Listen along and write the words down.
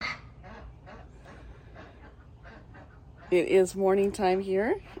It is morning time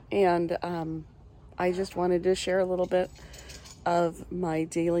here, and I just wanted to share a little bit of my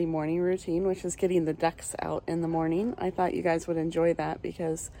daily morning routine, which is getting the ducks out in the morning. I thought you guys would enjoy that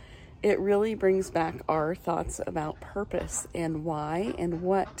because it really brings back our thoughts about purpose and why and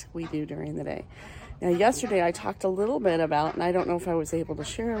what we do during the day. Now, yesterday I talked a little bit about, and I don't know if I was able to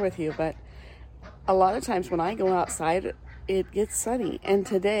share with you, but a lot of times when I go outside, it gets sunny. And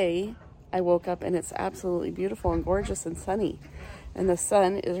today I woke up and it's absolutely beautiful and gorgeous and sunny. And the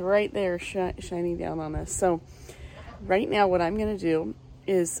sun is right there shining down on us. So right now what I'm going to do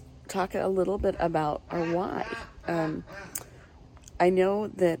is talk a little bit about our why. I know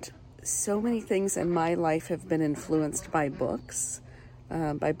that so many things in my life have been influenced by books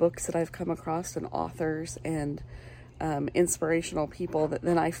that I've come across and authors and inspirational people that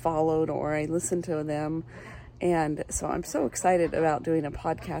then I followed or I listened to them. And so I'm so excited about doing a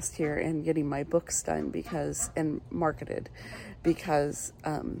podcast here and getting my books done and marketed because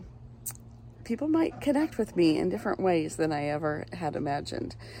people might connect with me in different ways than I ever had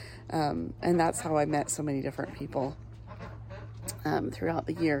imagined. And that's how I met so many different people throughout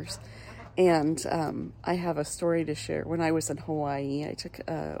the years. And I have a story to share. When I was in Hawaii,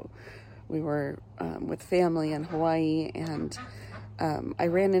 we were with family in Hawaii, and I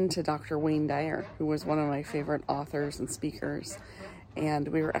ran into Dr. Wayne Dyer, who was one of my favorite authors and speakers, and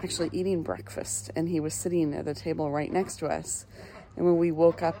we were actually eating breakfast, and he was sitting at the table right next to us. And when we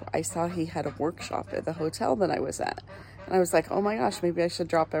woke up, I saw he had a workshop at the hotel that I was at, and I was like, oh my gosh, maybe I should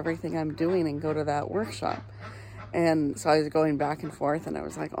drop everything I'm doing and go to that workshop. And so I was going back and forth, and I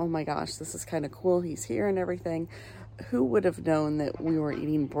was like, oh my gosh, this is kind of cool. He's here and everything. Who would have known that we were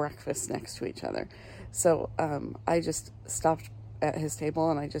eating breakfast next to each other? So I just stopped at his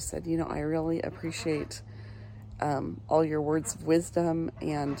table and I just said, I really appreciate all your words of wisdom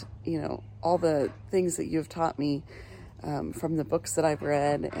and, all the things that you've taught me from the books that I've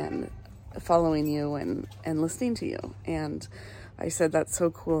read and following you and listening to you. And I said, that's so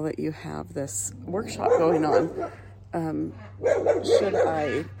cool that you have this workshop going on. Should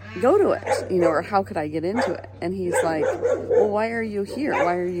I go to it, or how could I get into it? And he's like, well, why are you here?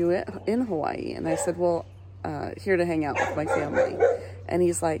 Why are you in Hawaii? And I said, well, here to hang out with my family. And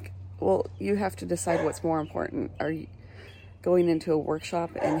he's like, well, you have to decide what's more important. Are you going into a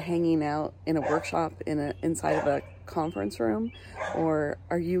workshop and hanging out in a workshop inside of a conference room? Or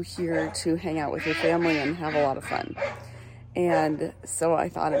are you here to hang out with your family and have a lot of fun? And so I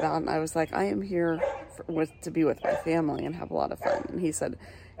thought about it, and I was like, I am here to be with my family and have a lot of fun. And he said,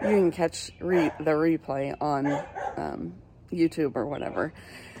 you can catch the replay on YouTube or whatever.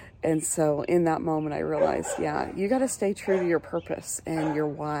 And so in that moment, I realized, you got to stay true to your purpose and your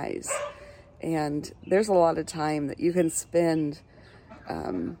whys. And there's a lot of time that you can spend,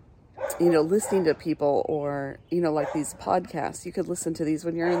 listening to people or, like these podcasts. You could listen to these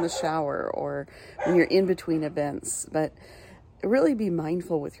when you're in the shower or when you're in between events, but really be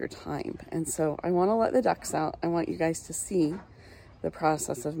mindful with your time. And so I want to let the ducks out. I want you guys to see the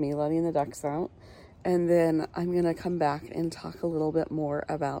process of me letting the ducks out. And then I'm going to come back and talk a little bit more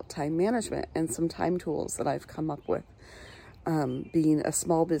about time management and some time tools that I've come up with. Being a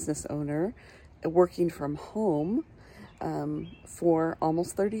small business owner, working from home for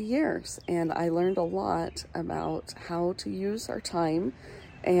almost 30 years. And I learned a lot about how to use our time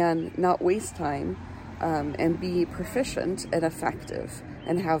and not waste time and be proficient and effective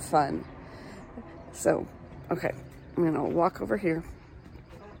and have fun. So, okay, I'm going to walk over here.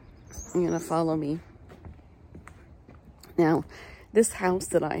 You're going to follow me. Now, this house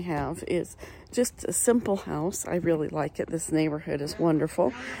that I have is just a simple house. I really like it. This neighborhood is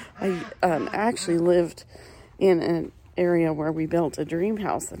wonderful. I actually lived in an area where we built a dream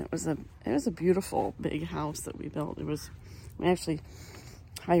house, and it was a beautiful big house that we built. We actually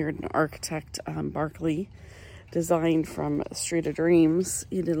hired an architect, Barkley, designed from Street of Dreams.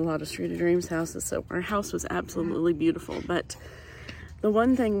 He did a lot of Street of Dreams houses, so our house was absolutely beautiful. But the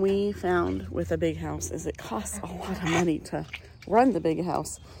one thing we found with a big house is it costs a lot of money to run the big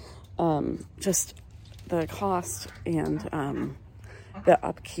house. Just the cost and the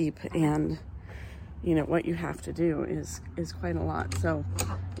upkeep and what you have to do is quite a lot. So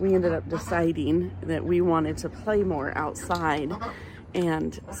we ended up deciding that we wanted to play more outside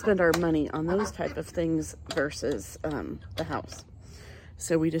and spend our money on those type of things versus the house.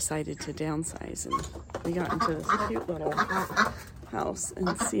 So we decided to downsize, and we got into this cute little house.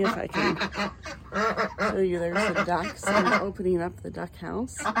 And see if I can show you. There's the ducks. I'm opening up the duck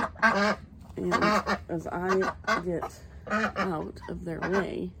house, and as I get out of their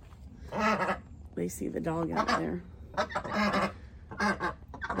way, they see the dog out there.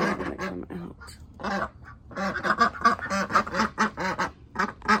 They're gonna come out.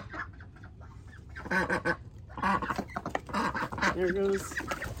 there goes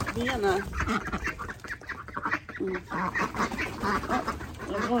Vienna. Oh,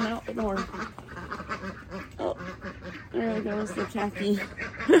 they're going out the door. Oh, there goes the khaki.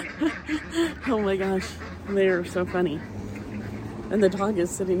 Oh my gosh, they're so funny. And the dog is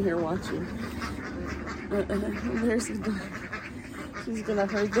sitting here watching. There's the dog. She's gonna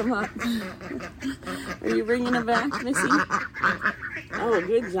herd them up. Are you bringing them back, Missy? Oh,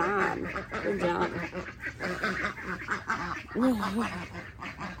 good job. Good job.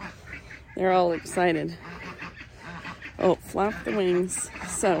 They're all excited. Oh, flap the wings.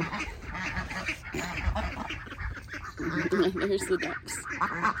 So, there's the ducks.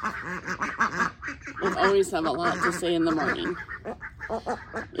 They always have a lot to say in the morning.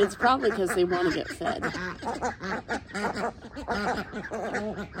 It's probably because they want to get fed.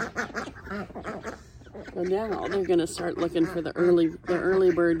 So now they're going to start looking for the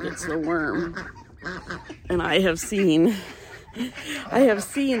early bird gets the worm. And I have seen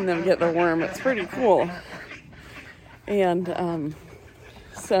them get the worm. It's pretty cool. And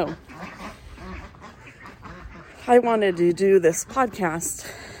so I wanted to do this podcast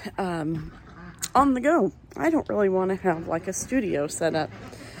on the go. I don't really want to have like a studio set up.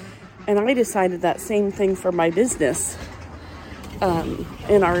 And I decided that same thing for my business.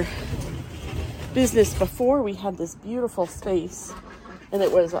 In our business before, we had this beautiful space, and it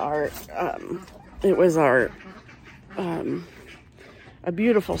was a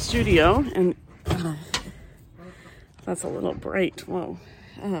beautiful studio, and that's a little bright. Whoa.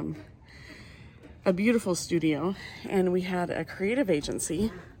 A beautiful studio, and we had a creative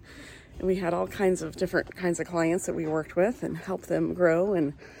agency, and we had all kinds of different kinds of clients that we worked with and helped them grow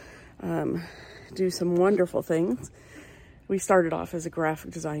and do some wonderful things. We started off as a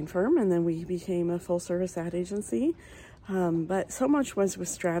graphic design firm, and then we became a full-service ad agency. But so much was with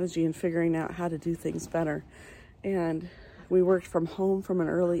strategy and figuring out how to do things better. And we worked from home from an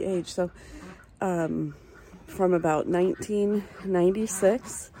early age. So from about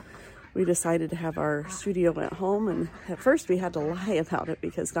 1996, we decided to have our studio at home. And at first we had to lie about it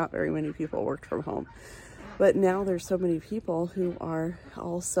because not very many people worked from home. But now there's so many people who are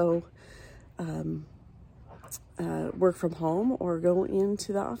also work from home or go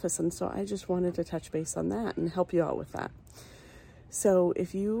into the office. And so I just wanted to touch base on that and help you out with that. So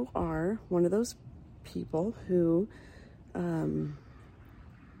if you are one of those people who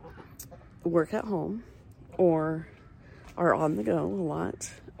work at home or are on the go a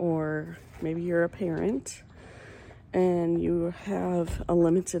lot, or maybe you're a parent and you have a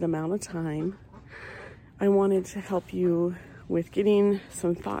limited amount of time, I wanted to help you with getting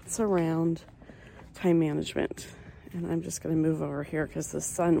some thoughts around time management. And I'm just going to move over here because the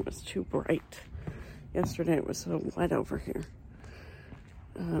sun was too bright. Yesterday it was so wet over here.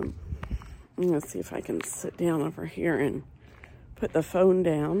 Let's see if I can sit down over here and put the phone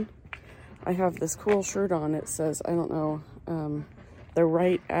down. I have this cool shirt on. It says, I don't know, the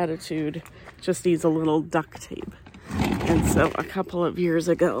right attitude just needs a little duct tape. And so a couple of years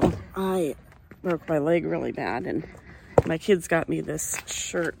ago, I broke my leg really bad, and my kids got me this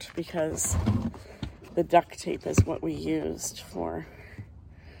shirt because the duct tape is what we used for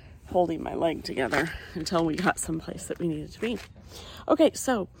holding my leg together until we got someplace that we needed to be. Okay,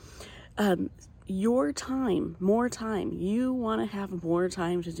 so your time, more time. You want to have more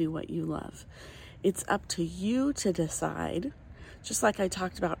time to do what you love. It's up to you to decide. Just like I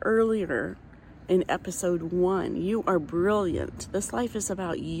talked about earlier in episode 1, you are brilliant. This life is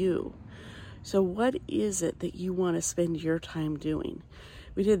about you. So what is it that you want to spend your time doing?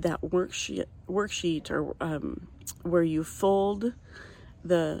 We did that worksheet or where you fold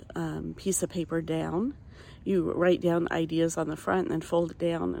the piece of paper down. You write down ideas on the front and then fold it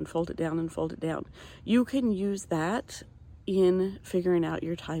down and fold it down and fold it down. You can use that in figuring out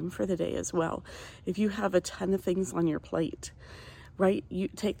your time for the day as well. If you have a ton of things on your plate, right, you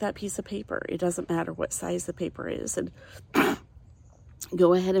take that piece of paper. It doesn't matter what size the paper is, and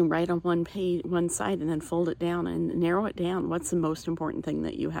go ahead and write on one side and then fold it down and narrow it down. What's the most important thing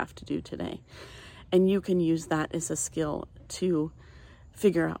that you have to do today? And you can use that as a skill to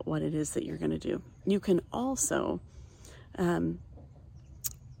figure out what it is that you're going to do. You can also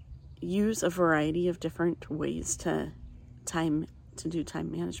use a variety of different ways to do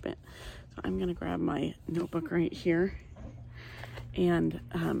time management. So I'm going to grab my notebook right here. And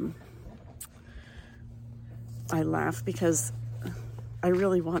I laugh because I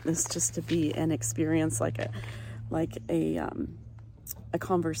really want this just to be an experience, like a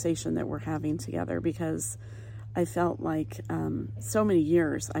conversation that we're having together, because I felt like so many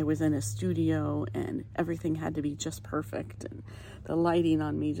years I was in a studio and everything had to be just perfect, and the lighting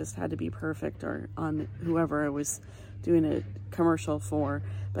on me just had to be perfect, or on whoever I was doing a commercial for,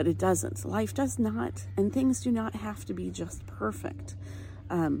 but it doesn't. Life does not, and things do not have to be just perfect.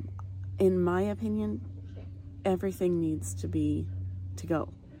 In my opinion, everything needs to go,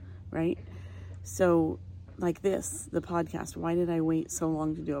 right? So like this, the podcast, why did I wait so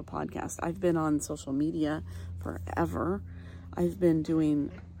long to do a podcast? I've been on social media forever. I've been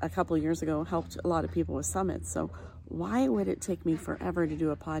doing, a couple of years ago, helped a lot of people with summits. So why would it take me forever to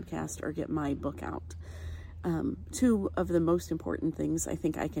do a podcast or get my book out? Two of the most important things I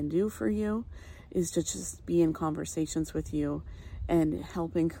think I can do for you is to just be in conversations with you and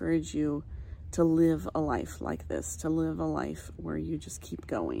help encourage you to live a life like this, to live a life where you just keep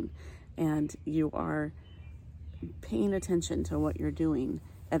going and you are paying attention to what you're doing.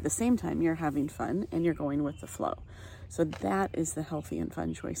 At the same time, you're having fun and you're going with the flow. So that is the healthy and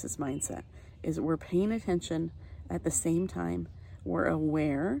fun choices mindset, is we're paying attention at the same time, we're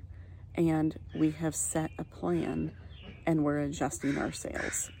aware, and we have set a plan and we're adjusting our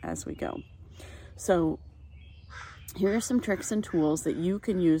sails as we go. So here are some tricks and tools that you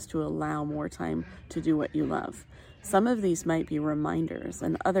can use to allow more time to do what you love. Some of these might be reminders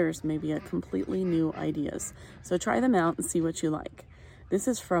and others may be completely new ideas. So try them out and see what you like. This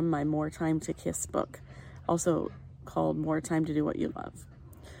is from my More Time to Kiss book, also called More Time to Do What You Love.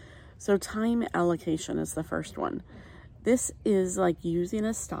 So time allocation is the first one. This is like using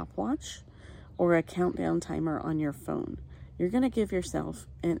a stopwatch or a countdown timer on your phone. You're going to give yourself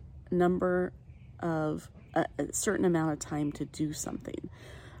a certain amount of time to do something.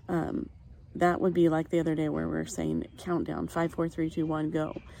 That would be like the other day where we were saying countdown, 5, 4, 3, 2, 1,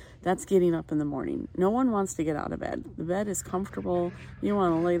 go. That's getting up in the morning. No one wants to get out of bed. The bed is comfortable. You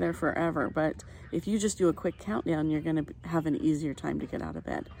want to lay there forever. But if you just do a quick countdown, you're going to have an easier time to get out of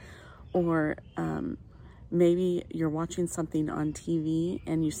bed. Or maybe you're watching something on TV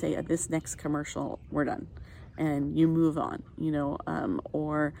and you say, at this next commercial, we're done. And you move on,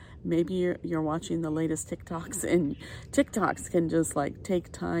 or maybe you're watching the latest TikToks, and TikToks can just like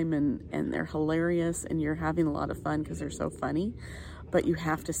take time and they're hilarious and you're having a lot of fun because they're so funny, but you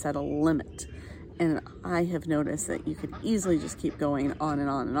have to set a limit. And I have noticed that you could easily just keep going on and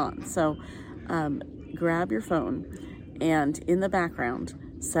on and on. So grab your phone and in the background,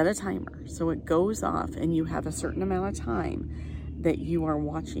 set a timer so it goes off and you have a certain amount of time that you are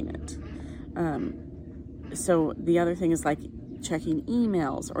watching it. So the other thing is like checking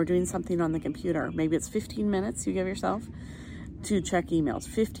emails or doing something on the computer. Maybe it's 15 minutes you give yourself to check emails,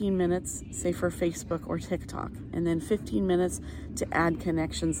 15 minutes, say for Facebook or TikTok, and then 15 minutes to add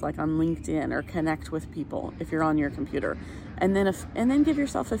connections like on LinkedIn or connect with people if you're on your computer. And then give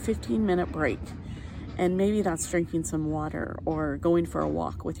yourself a 15-minute break. And maybe that's drinking some water or going for a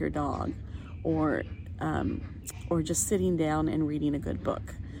walk with your dog or just sitting down and reading a good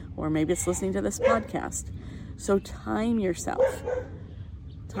book. Or maybe it's listening to this podcast. So time yourself,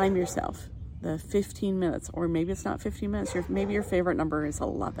 the 15 minutes, or maybe it's not 15 minutes. Maybe your favorite number is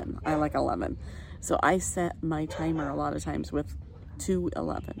 11. I like 11. So I set my timer a lot of times with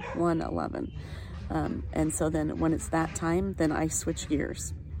 2:11, 1:11. And so then when it's that time, then I switch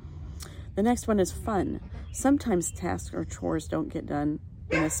gears. The next one is fun. Sometimes tasks or chores don't get done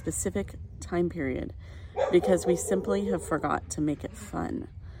in a specific time period because we simply have forgot to make it fun.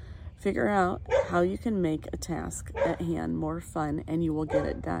 Figure out how you can make a task at hand more fun and you will get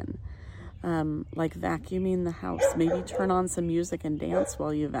it done. Like vacuuming the house. Maybe turn on some music and dance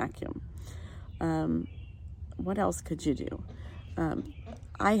while you vacuum. What else could you do?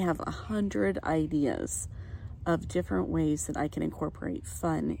 I have 100 ideas of different ways that I can incorporate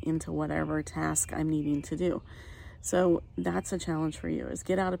fun into whatever task I'm needing to do. So that's a challenge for you, is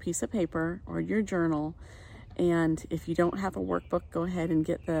get out a piece of paper or your journal. And if you don't have a workbook, go ahead and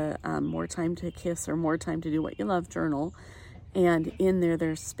get the More Time to Kiss or More Time to Do What You Love journal. And in there,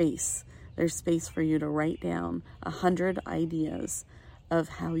 there's space. There's space for you to write down 100 ideas of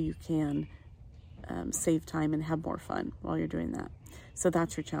how you can save time and have more fun while you're doing that. So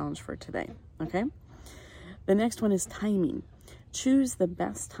that's your challenge for today, okay? The next one is timing. Choose the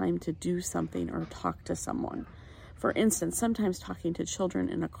best time to do something or talk to someone. For instance, sometimes talking to children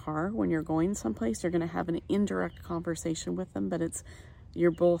in a car when you're going someplace, you're going to have an indirect conversation with them, but you're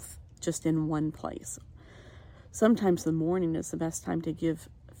both just in one place. Sometimes the morning is the best time to give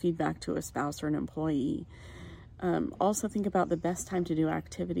feedback to a spouse or an employee. Also think about the best time to do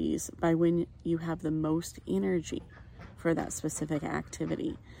activities by when you have the most energy for that specific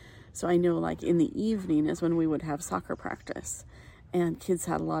activity. So I know like in the evening is when we would have soccer practice and kids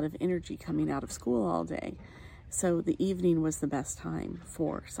had a lot of energy coming out of school all day. So the evening was the best time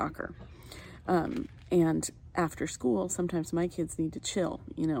for soccer. And after school, sometimes my kids need to chill.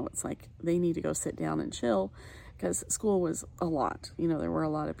 It's like they need to go sit down and chill because school was a lot. You know, there were a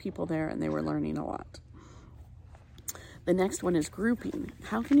lot of people there and they were learning a lot. The next one is grouping.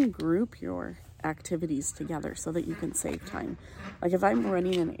 How can you group your activities together so that you can save time? Like if I'm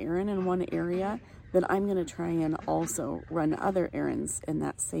running an errand in one area, then I'm going to try and also run other errands in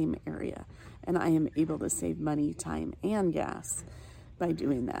that same area. And I am able to save money, time, and gas by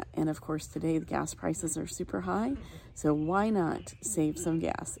doing that. And of course, today the gas prices are super high. So why not save some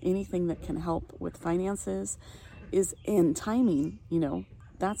gas? Anything that can help with finances is in timing, you know,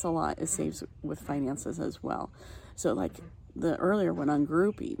 that's a lot. It saves with finances as well. So like the earlier one on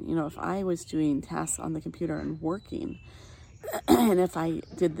grouping, you know, if I was doing tasks on the computer and working, and if I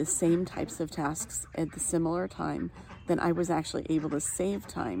did the same types of tasks at the similar time, then I was actually able to save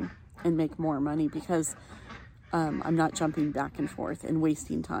time and make more money because I'm not jumping back and forth and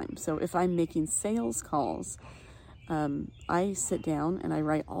wasting time. So if I'm making sales calls, I sit down and I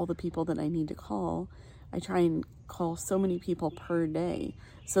write all the people that I need to call. I try and call so many people per day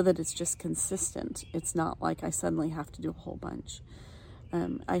so that it's just consistent. It's not like I suddenly have to do a whole bunch.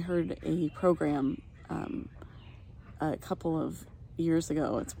 I heard a program a couple of years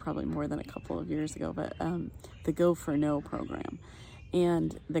ago. It's probably more than a couple of years ago, but the Go for No program.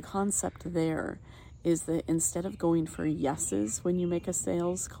 And the concept there is that instead of going for yeses when you make a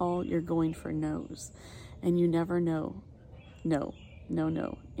sales call, you're going for no's. And you never know. No,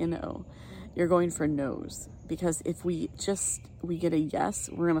 N-O. You're going for no's. Because if we get a yes,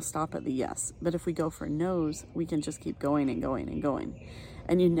 we're going to stop at the yes. But if we go for no's, we can just keep going and going and going.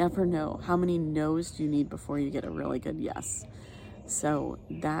 And you never know how many no's do you need before you get a really good yes. So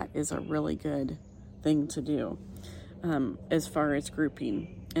that is a really good thing to do as far as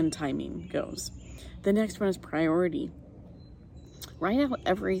grouping and timing goes. The next one is priority. Write out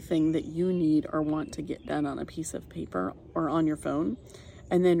everything that you need or want to get done on a piece of paper or on your phone,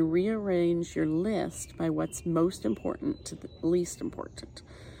 and then rearrange your list by what's most important to the least important.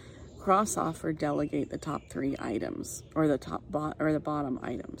 Cross off or delegate the top 3 items or the bottom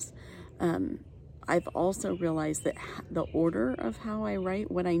items. I've also realized that the order of how I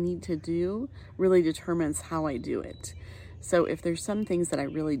write what I need to do really determines how I do it. So if there's some things that I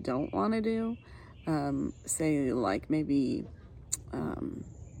really don't want to do, say like maybe,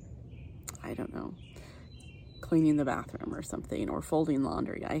 I don't know, cleaning the bathroom or something, or folding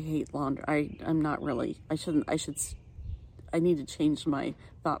laundry. I hate laundry. I need to change my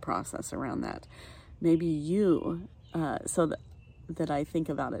thought process around that. Maybe so that I think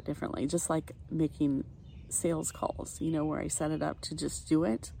about it differently, just like making sales calls, you know, where I set it up to just do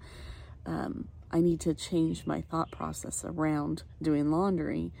it. I need to change my thought process around doing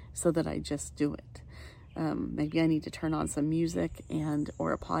laundry so that I just do it. Maybe I need to turn on some music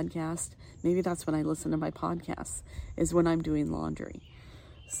or a podcast. Maybe that's when I listen to my podcasts, is when I'm doing laundry.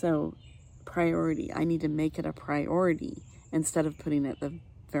 So priority, I need to make it a priority instead of putting it at the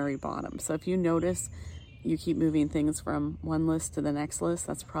very bottom. So if you notice you keep moving things from one list to the next list,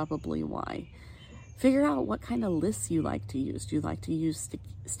 that's probably why. Figure out what kind of lists you like to use. Do you like to use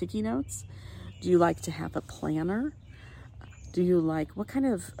sticky notes? Do you like to have a planner? Do you like, what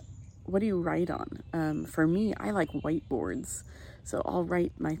do you write on? For me, I like whiteboards. So I'll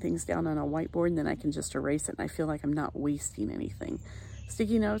write my things down on a whiteboard and then I can just erase it and I feel like I'm not wasting anything.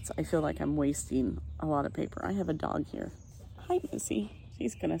 Sticky notes, I feel like I'm wasting a lot of paper. I have a dog here. Hi, Missy.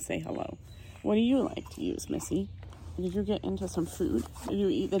 She's gonna say hello. What do you like to use, Missy? Did you get into some food? Did you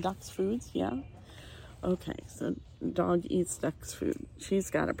eat the duck's foods? Yeah? Okay, so dog eats duck's food.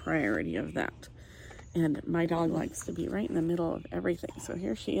 She's got a priority of that. And my dog likes to be right in the middle of everything. So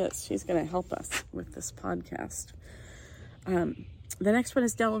here she is. She's going to help us with this podcast. The next one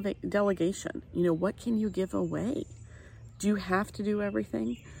is delegation. You know, what can you give away? Do you have to do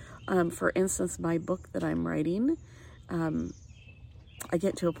everything? For instance, my book that I'm writing, I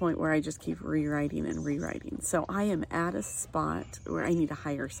get to a point where I just keep rewriting and rewriting. So I am at a spot where I need to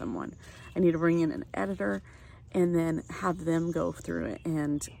hire someone. I need to bring in an editor and then have them go through it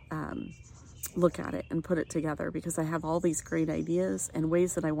and look at it and put it together, because I have all these great ideas and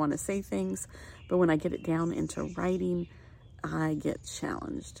ways that I want to say things, but when I get it down into writing, I get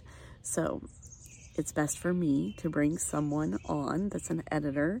challenged. So it's best for me to bring someone on that's an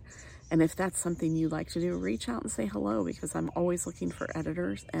editor. And if that's something you like to do, reach out and say hello, because I'm always looking for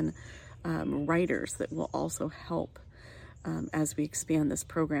editors and writers that will also help as we expand this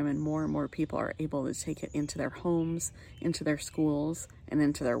program and more people are able to take it into their homes, into their schools, and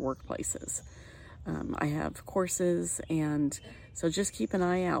into their workplaces. I have courses, and so just keep an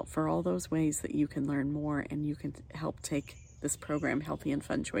eye out for all those ways that you can learn more and you can help take this program, Healthy and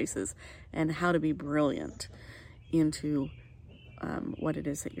Fun Choices, and how to be brilliant into what it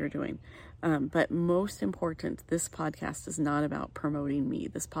is that you're doing. But most important, this podcast is not about promoting me.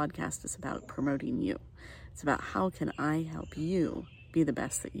 This podcast is about promoting you. It's about how can I help you be the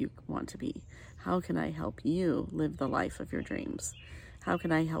best that you want to be? How can I help you live the life of your dreams? How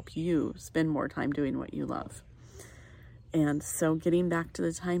can I help you spend more time doing what you love? And so getting back to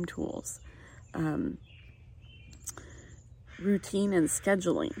the time tools, routine and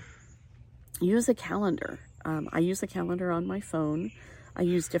scheduling. Use a calendar. I use a calendar on my phone. I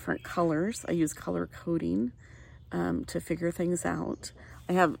use different colors. I use color coding to figure things out.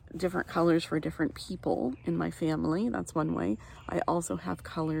 I have different colors for different people in my family. That's one way. I also have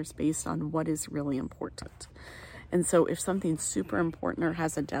colors based on what is really important. And so if something's super important or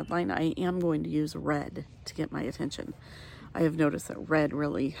has a deadline, I am going to use red to get my attention. I have noticed that red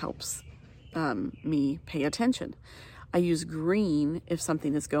really helps me pay attention. I use green if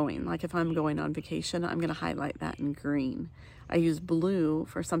something is going. Like if I'm going on vacation, I'm going to highlight that in green. I use blue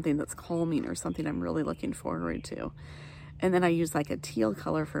for something that's calming or something I'm really looking forward to. And then I use like a teal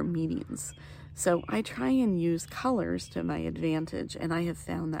color for meetings. So I try and use colors to my advantage, and I have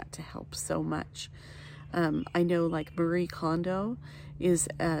found that to help so much. I know like Marie Kondo is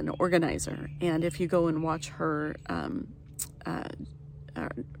an organizer, and if you go and watch her,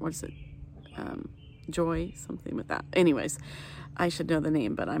 Joy, something with that. Anyways, I should know the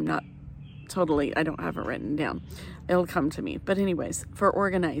name, but I don't have it written down. It'll come to me. But anyways, for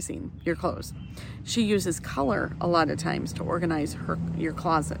organizing your clothes, she uses color a lot of times to organize your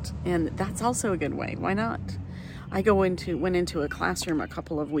closet. And that's also a good way. Why not? I went into a classroom a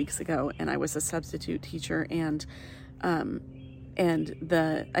couple of weeks ago, and I was a substitute teacher, and I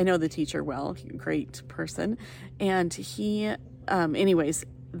know the teacher well, great person. And he,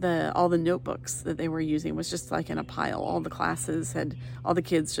 all the notebooks that they were using was just like in a pile. All the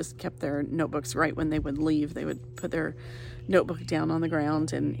kids just kept their notebooks right when they would leave. They would put their notebook down on the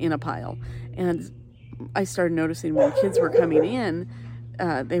ground and in a pile. And I started noticing when kids were coming in,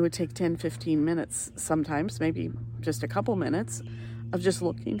 they would take 10, 15 minutes sometimes, maybe just a couple minutes of just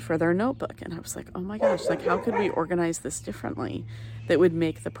looking for their notebook. And I was like, oh my gosh, like how could we organize this differently that would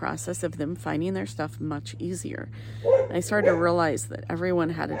make the process of them finding their stuff much easier? And I started to realize that everyone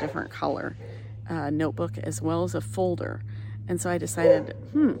had a different color notebook as well as a folder. And so I decided,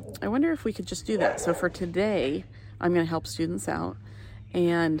 I wonder if we could just do that. So for today, I'm going to help students out.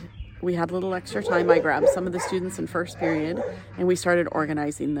 And we had a little extra time. I grabbed some of the students in first period, and we started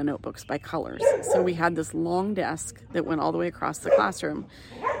organizing the notebooks by colors. So we had this long desk that went all the way across the classroom,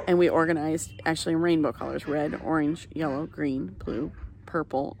 and we organized actually in rainbow colors: red, orange, yellow, green, blue,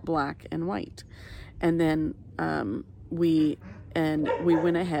 purple, black, and white. And then we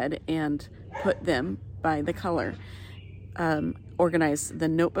went ahead and put them by the color. Organized the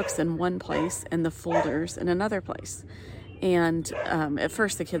notebooks in one place and the folders in another place. And at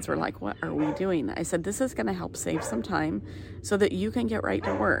first the kids were like, what are we doing? I said, this is going to help save some time so that you can get right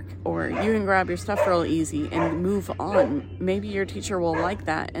to work, or you can grab your stuff real easy and move on. Maybe your teacher will like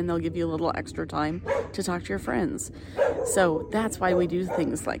that, and they'll give you a little extra time to talk to your friends. So that's why we do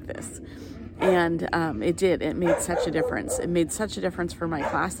things like this. And it made such a difference. It made such a difference for my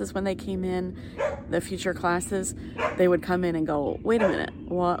classes when they came in, the future classes. They would come in and go, wait a minute,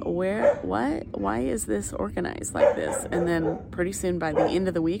 why is this organized like this? And then pretty soon by the end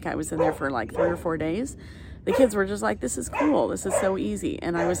of the week, I was in there for like 3 or 4 days. The kids were just like, this is cool. This is so easy.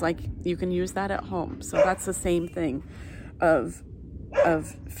 And I was like, you can use that at home. So that's the same thing of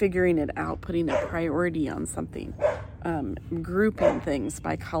figuring it out, putting a priority on something, grouping things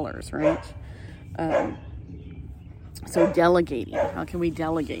by colors, right? So delegating. How can we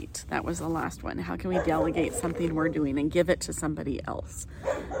delegate? That was the last one. How can we delegate something we're doing and give it to somebody else?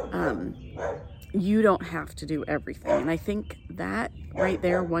 You don't have to do everything. And I think that right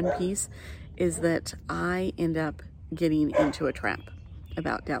there, one piece, is that I end up getting into a trap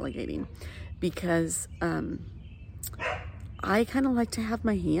about delegating, because I kind of like to have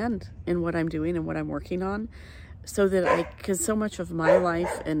my hand in what I'm doing and what I'm working on, so that because so much of my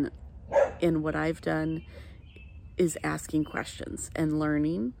life and what I've done is asking questions and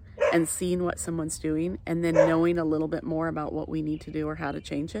learning and seeing what someone's doing, and then knowing a little bit more about what we need to do or how to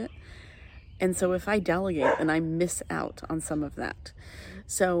change it. And so if I delegate, then I miss out on some of that.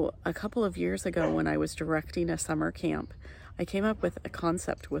 So a couple of years ago, when I was directing a summer camp, I came up with a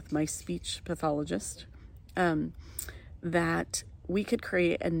concept with my speech pathologist that we could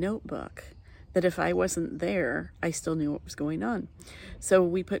create a notebook that if I wasn't there, I still knew what was going on. So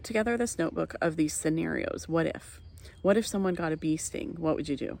we put together this notebook of these scenarios. What if? What if someone got a bee sting? What would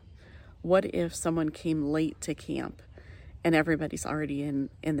you do? What if someone came late to camp and everybody's already in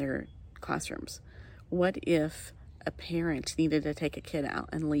their classrooms? What if a parent needed to take a kid out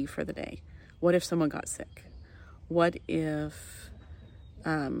and leave for the day? what if someone got sick? What if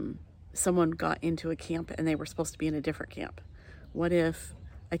someone got into a camp and they were supposed to be in a different camp? What if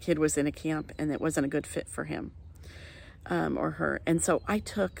a kid was in a camp and it wasn't a good fit for him or her? And so I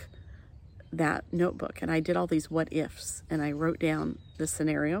took that notebook and I did all these what ifs, and I wrote down the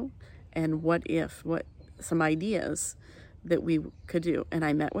scenario and what some ideas that we could do. And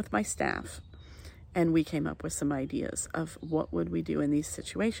I met with my staff and we came up with some ideas of what would we do in these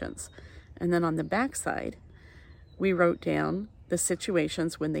situations. And then on the back side, we wrote down the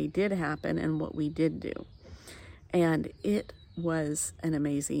situations when they did happen and what we did do. And it was an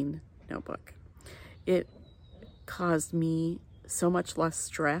amazing notebook. It caused me so much less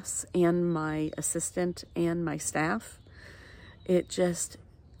stress, and my assistant and my staff. It just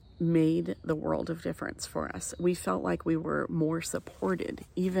made the world of difference for us. We felt like we were more supported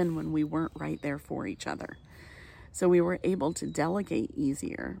even when we weren't right there for each other. So we were able to delegate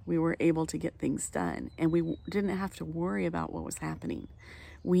easier. We were able to get things done, and we didn't have to worry about what was happening.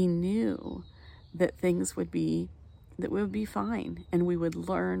 We knew that things would be fine, and we would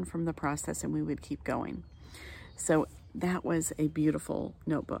learn from the process and we would keep going. So that was a beautiful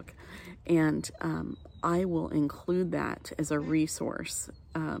notebook. And I will include that as a resource.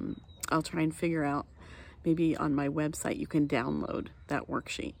 I'll try and figure out, maybe on my website, you can download that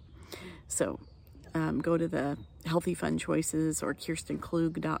worksheet. So go to the Healthy Fun Choices or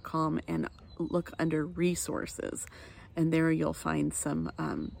KirstenKlug.com and look under resources. And there you'll find some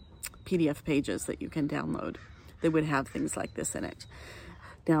PDF pages that you can download that would have things like this in it.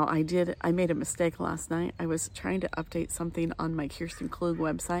 Now, I made a mistake last night. I was trying to update something on my Kirsten Klug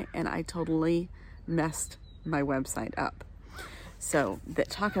website, and I totally messed my website up. So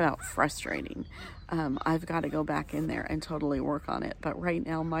talk about frustrating. I've got to go back in there and totally work on it. But right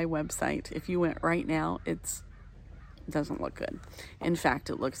now, my website, if you went right now, it doesn't look good. In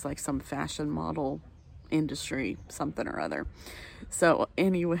fact, it looks like some fashion model industry, something or other. So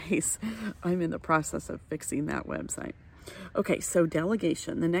anyways, I'm in the process of fixing that website. Okay, so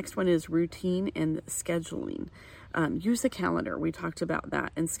delegation. The next one is routine and scheduling. Use a calendar. We talked about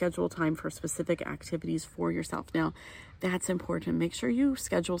that, and schedule time for specific activities for yourself. Now, that's important. Make sure you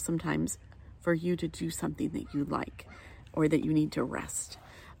schedule some times for you to do something that you like or that you need to rest.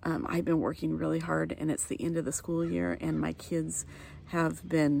 I've been working really hard, and it's the end of the school year, and my kids have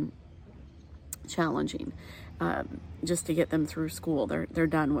been challenging just to get them through school. They're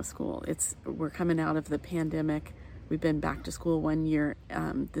done with school. We're coming out of the pandemic. We've been back to school 1 year.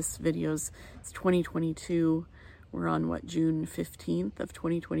 This it's 2022. We're on June 15th of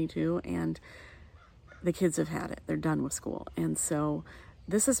 2022, and the kids have had it. They're done with school. And so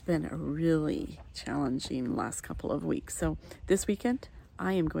this has been a really challenging last couple of weeks. So this weekend,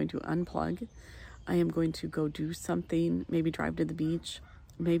 I am going to unplug. I am going to go do something, maybe drive to the beach,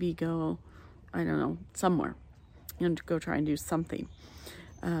 maybe go, I don't know, somewhere, and go try and do something.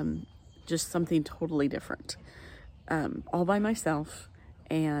 Just something totally different. All by myself,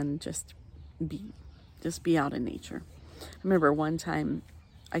 and just be out in nature. I remember one time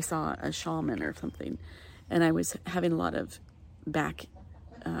I saw a shaman or something, and I was having a lot of back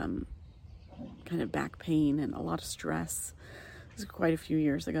pain and a lot of stress. It was quite a few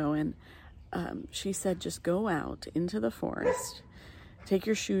years ago, and she said, just go out into the forest, take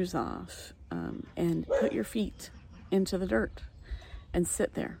your shoes off, and put your feet into the dirt and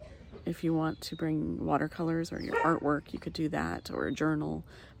sit there. If you want to bring watercolors or your artwork, you could do that, or a journal,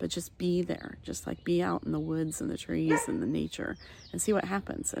 but just be there. Just like be out in the woods and the trees and the nature and see what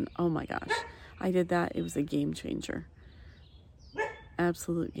happens. And oh my gosh, I did that. It was a game changer.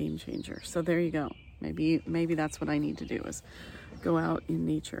 Absolute game changer. So there you go. Maybe that's what I need to do, is go out in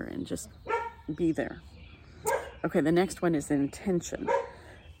nature and just be there. Okay, the next one is intention.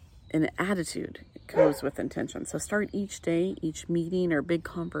 An attitude goes with intention. So start each day, each meeting or big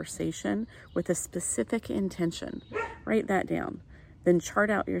conversation with a specific intention. Write that down. Then chart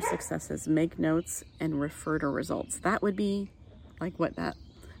out your successes, make notes, and refer to results. That would be like what that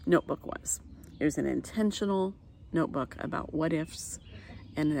notebook was. It was an intentional notebook about what ifs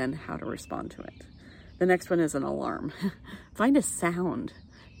and then how to respond to it. The next one is an alarm. Find a sound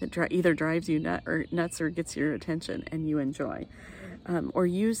that either drives you nuts or gets your attention and you enjoy. Or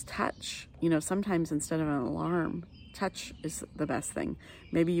use touch. Sometimes instead of an alarm, touch is the best thing.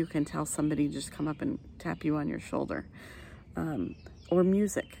 Maybe you can tell somebody to just come up and tap you on your shoulder. Or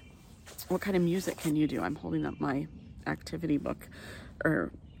music. What kind of music can you do? I'm holding up my activity book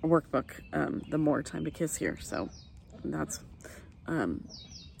or workbook, The More Time to Kiss here. So that's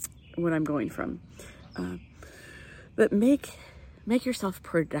what I'm going from. But make yourself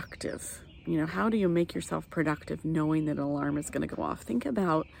productive. How do you make yourself productive knowing that an alarm is going to go off? Think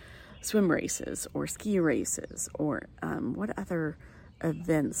about swim races or ski races, or what other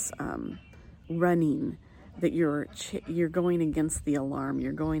events, running, that you're going against the alarm,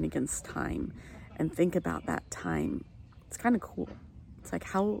 you're going against time, and think about that time. It's kind of cool. It's like,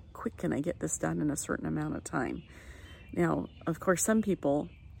 how quick can I get this done in a certain amount of time? Now, of course, some people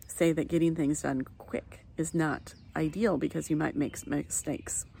say that getting things done quick is not ideal because you might make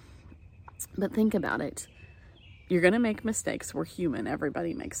mistakes. But think about it. You're going to make mistakes. We're human.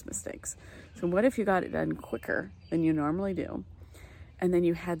 Everybody makes mistakes. So what if you got it done quicker than you normally do? And then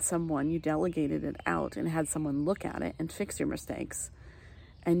you delegated it out and had someone look at it and fix your mistakes.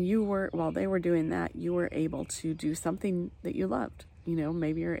 And while they were doing that, you were able to do something that you loved.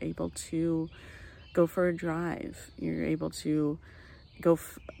 Maybe you're able to go for a drive. You're able to go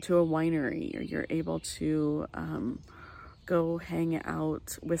to a winery, or you're able to go hang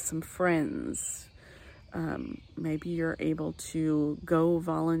out with some friends. Maybe you're able to go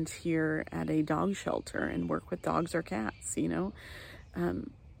volunteer at a dog shelter and work with dogs or cats,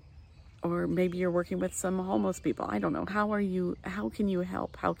 or maybe you're working with some homeless people. I don't know. How can you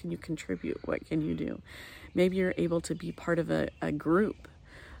help? How can you contribute? What can you do? Maybe you're able to be part of a group,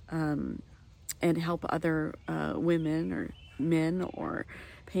 and help other women or men or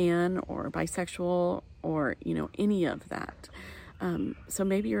pan or bisexual or, any of that. So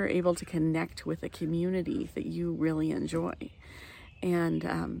maybe you're able to connect with a community that you really enjoy,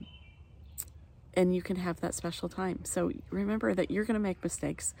 and you can have that special time. So remember that you're going to make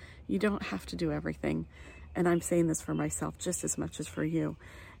mistakes. You don't have to do everything. And I'm saying this for myself just as much as for you.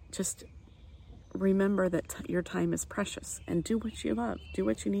 Just remember that your time is precious, and do what you love. Do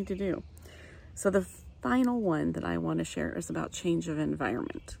what you need to do. So the final one that I want to share is about change of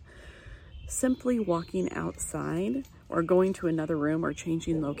environment. Simply walking outside or going to another room or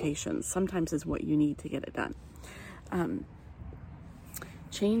changing locations sometimes is what you need to get it done.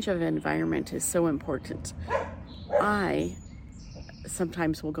 Change of environment is so important. I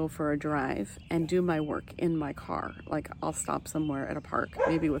sometimes will go for a drive and do my work in my car. Like, I'll stop somewhere at a park,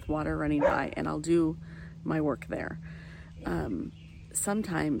 maybe with water running by, and I'll do my work there.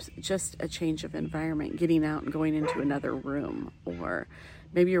 Sometimes just a change of environment, getting out and going into another room, or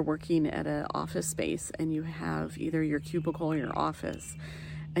maybe you're working at an office space and you have either your cubicle or your office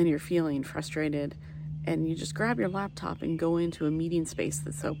and you're feeling frustrated, and you just grab your laptop and go into a meeting space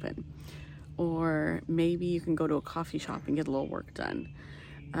that's open. Or maybe you can go to a coffee shop and get a little work done.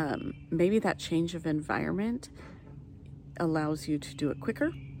 Maybe that change of environment allows you to do it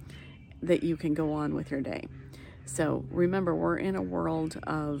quicker, that you can go on with your day. So remember, we're in a world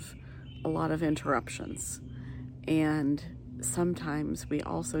of a lot of interruptions, and sometimes we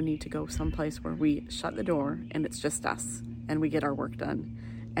also need to go someplace where we shut the door and it's just us, and we get our work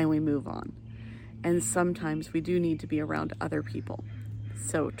done and we move on. And sometimes we do need to be around other people.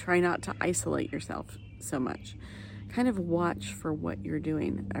 So try not to isolate yourself so much. Kind of watch for what you're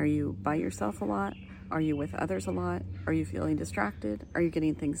doing. Are you by yourself a lot? Are you with others a lot? Are you feeling distracted? Are you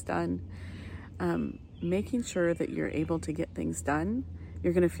getting things done? Making sure that you're able to get things done,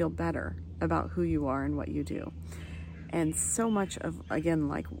 you're going to feel better about who you are and what you do. And so much of, again,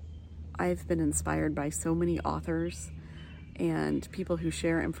 like, I've been inspired by so many authors and people who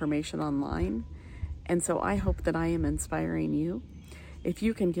share information online. And so I hope that I am inspiring you. If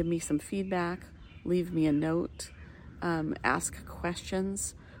you can give me some feedback, leave me a note, ask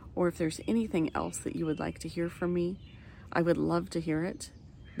questions, or if there's anything else that you would like to hear from me, I would love to hear it,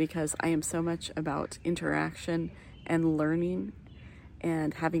 because I am so much about interaction and learning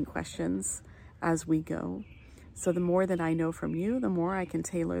and having questions as we go. So the more that I know from you, the more I can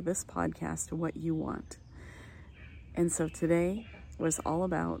tailor this podcast to what you want. And so today was all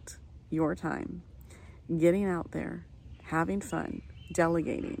about your time, getting out there, having fun,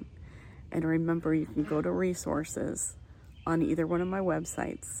 delegating. And remember, you can go to resources on either one of my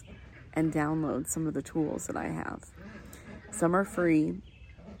websites and download some of the tools that I have. Some are free,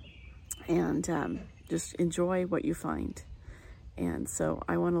 and just enjoy what you find. And so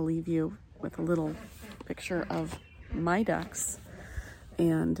I want to leave you with a little picture of my ducks,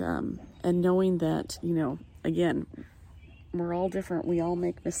 and knowing that, again, we're all different. We all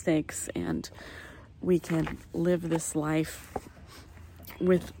make mistakes, and we can live this life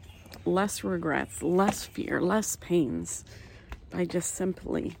with less regrets, less fear, less pains, by just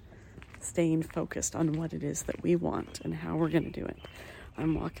simply staying focused on what it is that we want and how we're going to do it.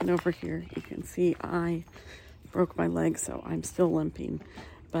 I'm walking over here. You can see I broke my leg, so I'm still limping.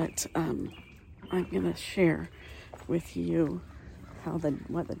 But I'm going to share with you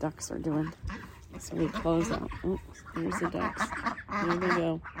what the ducks are doing. So we close out. Oh, here's the ducks. There they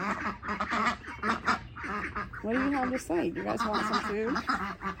go. What do you have to say? Do you guys want some food?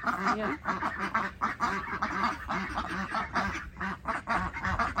 Yeah.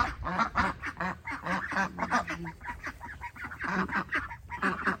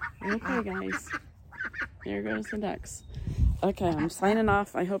 Okay, guys. There goes the ducks. Okay, I'm signing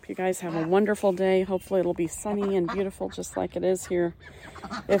off. I hope you guys have a wonderful day. Hopefully it'll be sunny and beautiful just like it is here.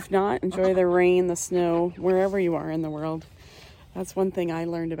 If not, enjoy the rain, the snow, wherever you are in the world. That's one thing I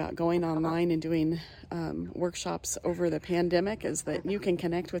learned about going online and doing workshops over the pandemic, is that you can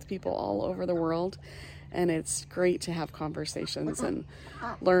connect with people all over the world, and it's great to have conversations and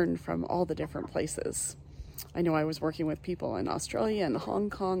learn from all the different places. I know I was working with people in Australia and Hong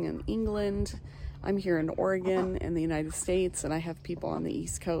Kong and England. I'm here in Oregon in the United States, and I have people on the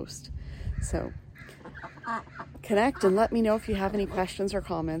East Coast. So connect and let me know if you have any questions or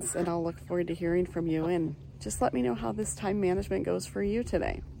comments, and I'll look forward to hearing from you. And just let me know how this time management goes for you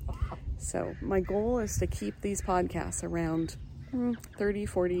today. So my goal is to keep these podcasts around 30,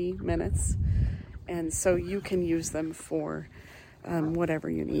 40 minutes. And so you can use them for whatever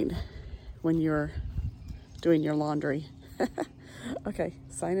you need when you're doing your laundry. Okay,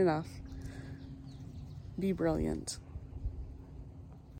 signing off. Be brilliant.